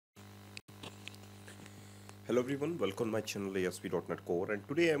Hello everyone, welcome to my channel ASP.NET Core, and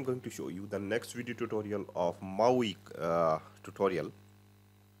today I'm going to show you the next video tutorial of MAUI tutorial.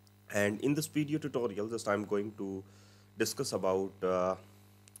 And in this video tutorial just I'm going to discuss about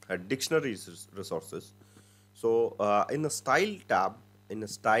dictionary resources. So in the style tab, in the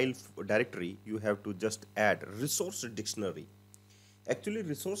style directory, you have to just add resource dictionary. Actually,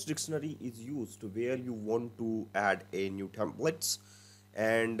 resource dictionary is used where you want to add a new templates,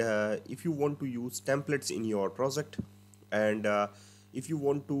 and if you want to use templates in your project, and if you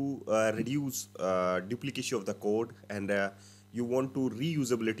want to reduce duplication of the code, and you want to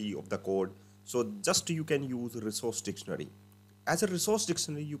reusability of the code, so just you can use resource dictionary. As a resource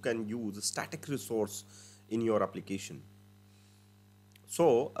dictionary, you can use static resource in your application.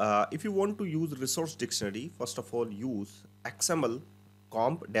 So if you want to use resource dictionary, first of all use XML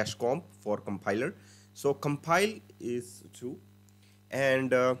comp for compiler. So compile is true,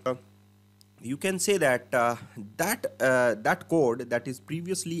 and you can say that that code, that is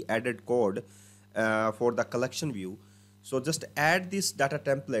previously added code for the collection view. So just add this data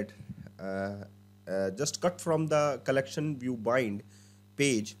template, just cut from the collection view bind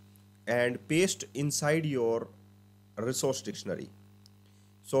page and paste inside your resource dictionary.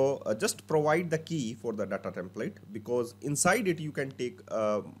 So just provide the key for the data template, because inside it you can take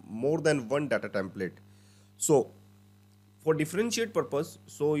more than one data template. So for differentiate purpose,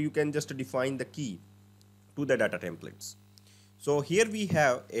 so you can just define the key to the data templates. So here we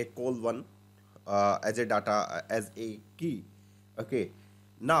have a col1 as a data as a key. Okay,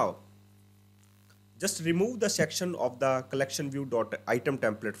 now just remove the section of the collection view dot item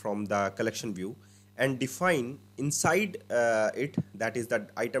template from the collection view and define inside it, that is the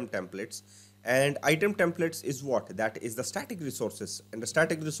item templates. And item templates is what? That is the static resources, and the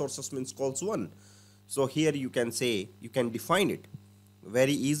static resources means calls one. So here you can say, you can define it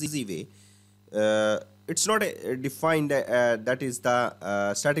very easy way. It's not defined that is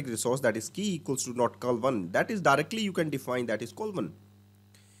the static resource, that is key equals to not call one. That is directly you can define, that is call one.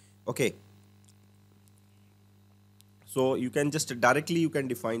 Okay, so you can just directly you can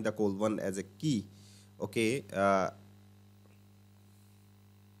define the col1 as a key. Okay,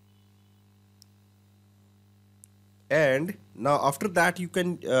 and now after that you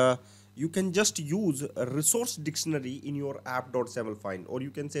can just use a resource dictionary in your app.xml file, or you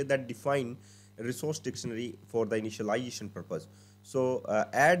can say that define resource dictionary for the initialization purpose. So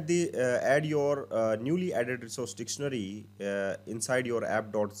add your newly added resource dictionary inside your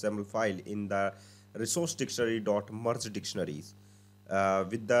app.xml file in the resource dictionary.merge dictionaries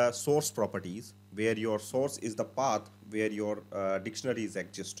with the source properties, where your source is the path where your dictionaries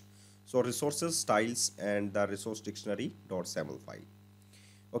exist. So resources, styles, and the resource dictionary.xml file.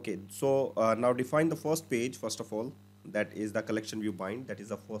 Okay, so now define the first page first of all, that is the collection view bind, that is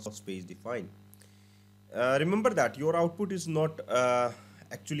the first page defined. Remember that your output is not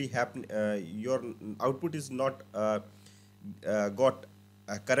actually happen. Your output is not got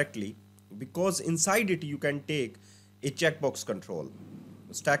correctly, because inside it you can take a checkbox control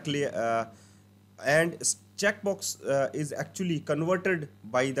stack and checkbox is actually converted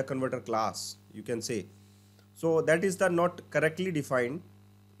by the converter class, you can say. So that is the not correctly defined,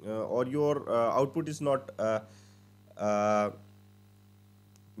 or your output is not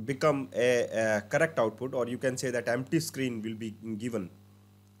become a correct output, or you can say that empty screen will be given.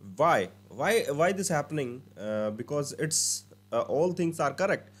 Why this happening? Because it's all things are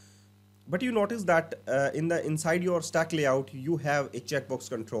correct, but you notice that in the inside your stack layout you have a checkbox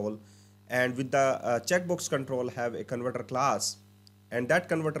control, and with the checkbox control have a converter class, and that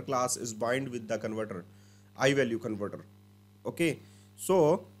converter class is bind with the converter I value converter. Okay,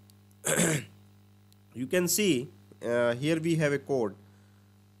 so you can see here we have a code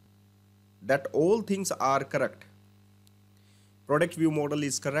that all things are correct. Product view model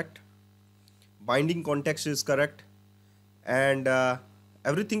is correct, binding context is correct, and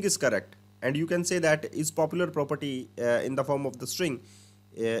everything is correct. And you can say that is popular property in the form of the string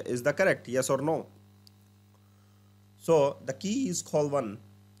is the correct, yes or no. So the key is col1,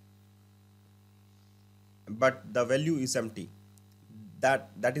 but the value is empty. That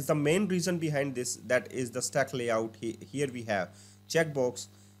is the main reason behind this. That is the stack layout. Here we have checkbox,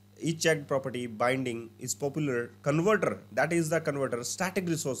 each checked property, binding is popular, converter, that is the converter, static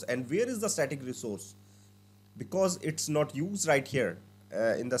resource. And where is the static resource? Because it's not used right here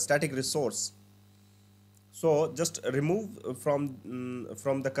in the static resource. So just remove from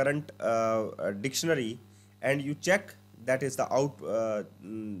the current dictionary, and you check that is the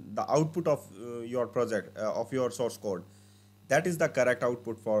output of your project of your source code. That is the correct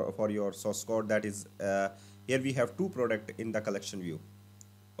output for your source code. That is here we have two product in the collection view.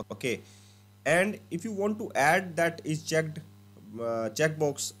 Okay, And if you want to add that is checked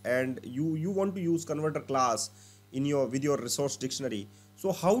checkbox, and you want to use converter class in your with your resource dictionary.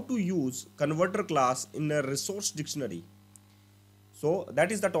 So how to use converter class in a resource dictionary? So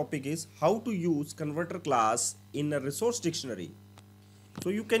that is the topic, is how to use converter class in a resource dictionary. So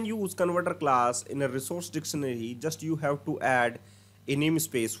you can use converter class in a resource dictionary. Just you have to add a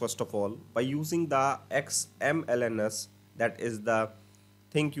namespace first of all by using the XMLNS. That is the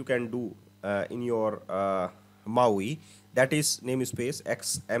thing you can do in your MAUI. That is namespace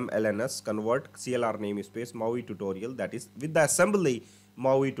XMLNS convert CLR namespace MAUI tutorial. That is with the assembly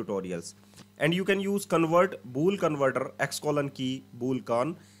MAUI tutorials. And you can use convert bool converter x colon key bool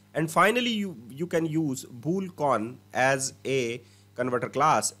con. And finally you can use bool con as a converter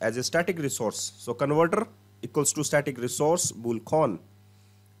class as a static resource. So converter equals to static resource, bool con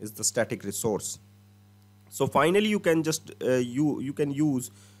is the static resource. So finally you can just you can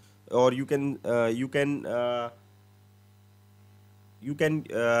use, or you can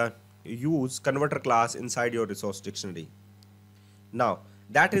use converter class inside your resource dictionary. Now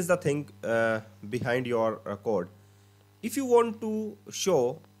that is the thing behind your code. If you want to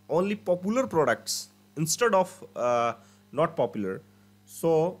show only popular products instead of not popular,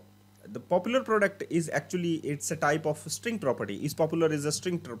 so the popular product is actually, it's a type of string property. Is popular is a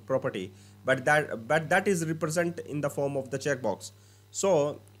string property, but that is represent in the form of the checkbox.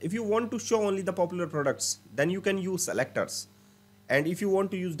 So if you want to show only the popular products, then you can use selectors. And if you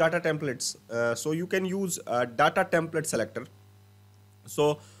want to use data templates, so you can use data template selector.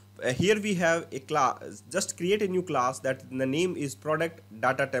 So here we have a class. Just create a new class that the name is product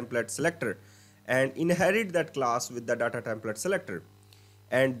data template selector, and inherit that class with the data template selector.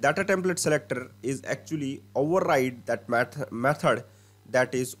 And data template selector is actually override that method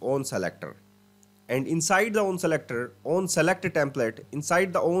that is on selector. And inside the on selector, on select template,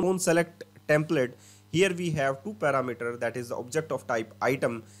 inside the on select template, here we have two parameters, that is the object of type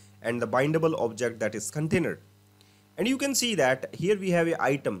item and the bindable object that is container. And you can see that here we have a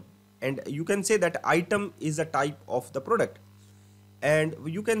item, and you can say that item is a type of the product. And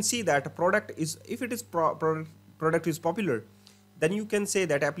you can see that product is, if it is product is popular, then you can say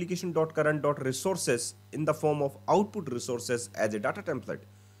that application.current.resources in the form of output resources as a data template.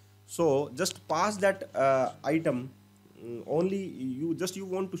 So just pass that item only, you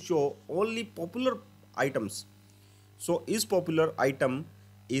want to show only popular items. So is popular item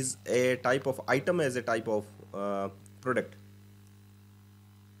is a type of item as a type of product.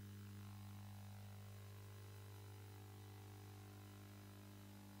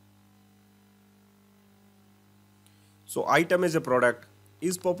 So item is a product,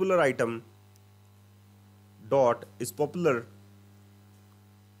 is popular item dot is popular,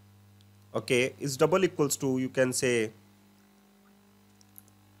 okay, is double equals to, you can say,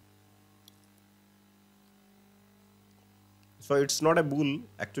 so it's not a bool,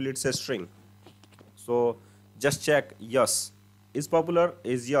 actually it's a string. So just check yes, is popular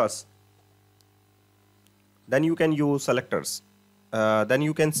is yes, then you can use selectors. Then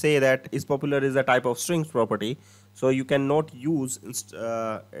you can say that is popular is a type of strings property, so you cannot use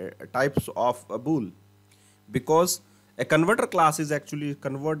types of a bool, because a converter class is actually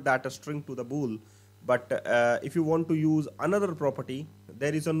convert that string to the bool. But if you want to use another property,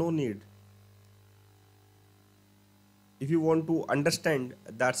 there is a no need. If you want to understand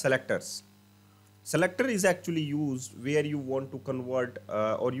that selectors, selector is actually used where you want to convert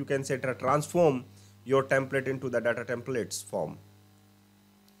or you can say transform your template into the data templates form.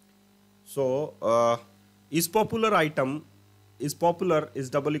 So is popular item is popular is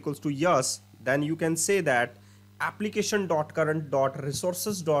double equals to yes, then you can say that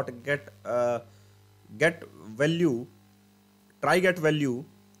application.current.resources.get get value, try get value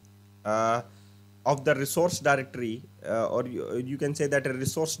of the resource directory, or you can say that a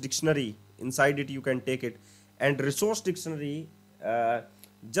resource dictionary, inside it you can take it, and resource dictionary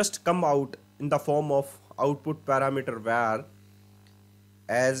just come out in the form of output parameter var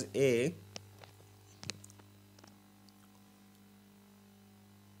as a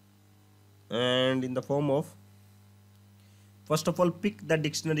and in the form of, first of all, pick the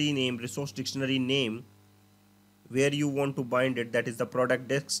dictionary name, resource dictionary name, where you want to bind it, that is the product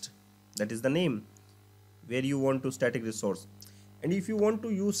text, that is the name where you want to static resource. And if you want to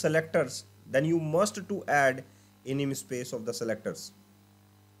use selectors, then you must to add a namespace of the selectors.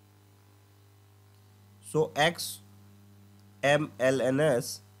 So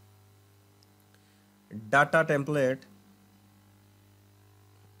XMLNS data template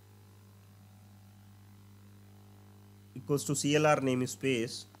equals to CLR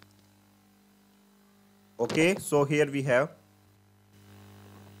namespace. Okay, so here we have,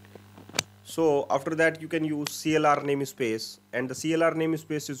 So after that you can use CLR namespace, and the CLR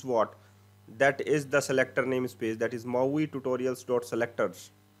namespace is what? That is the selector namespace, that is MAUI tutorials.selectors,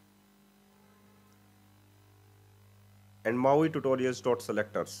 and MAUI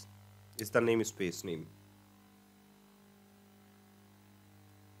tutorials.selectors is the namespace name.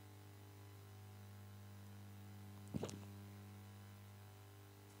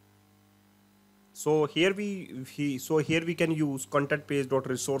 So here we can use content page dot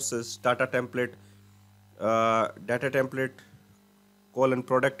resources data template colon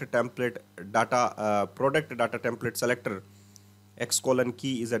product template data product data template selector x colon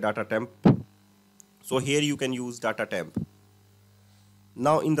key is a data temp. So here you can use data temp.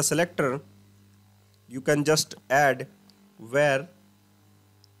 Now in the selector you can just add where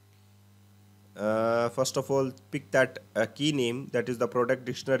first of all pick that key name, that is the product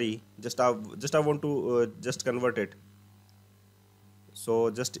dictionary. I want to just convert it, so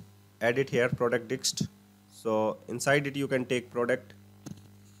just add it here, product dixt. So inside it you can take product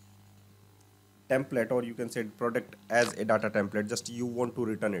template, or you can say product as a data template, just you want to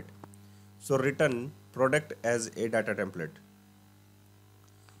return it. So return product as a data template,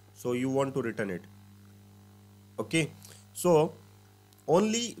 so you want to return it. Okay, so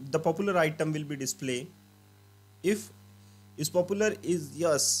only the popular item will be display if is popular is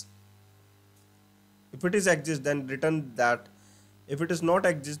yes. If it is exist, then return that. If it is not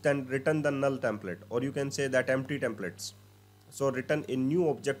exist, then return the null template, or you can say that empty templates. So return a new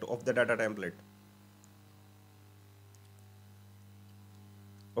object of the data template.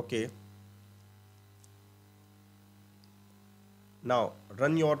 Okay, now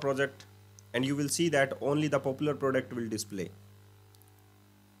run your project and you will see that only the popular product will display.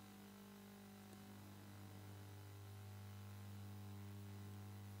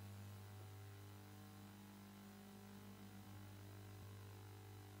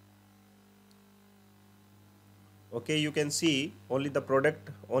 Okay, you can see only the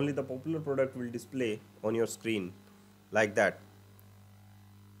popular product will display on your screen like that.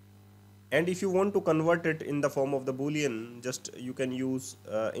 And if you want to convert it in the form of the boolean, just you can use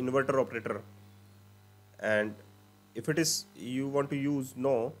inverter operator. And if it is you want to use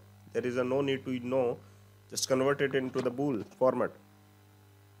no, there is a no need to no, just convert it into the bool format.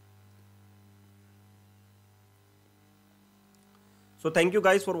 So thank you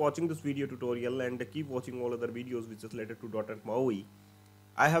guys for watching this video tutorial, and keep watching all other videos which is related to .NET MAUI.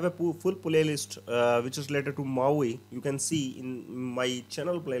 I have a full playlist which is related to MAUI. You can see in my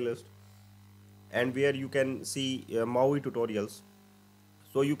channel playlist, and where you can see MAUI tutorials.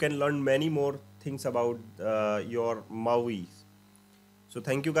 So you can learn many more things about your MAUI. So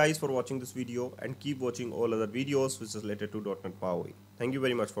thank you guys for watching this video, and keep watching all other videos which is related to .NET MAUI. Thank you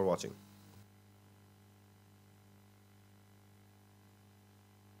very much for watching.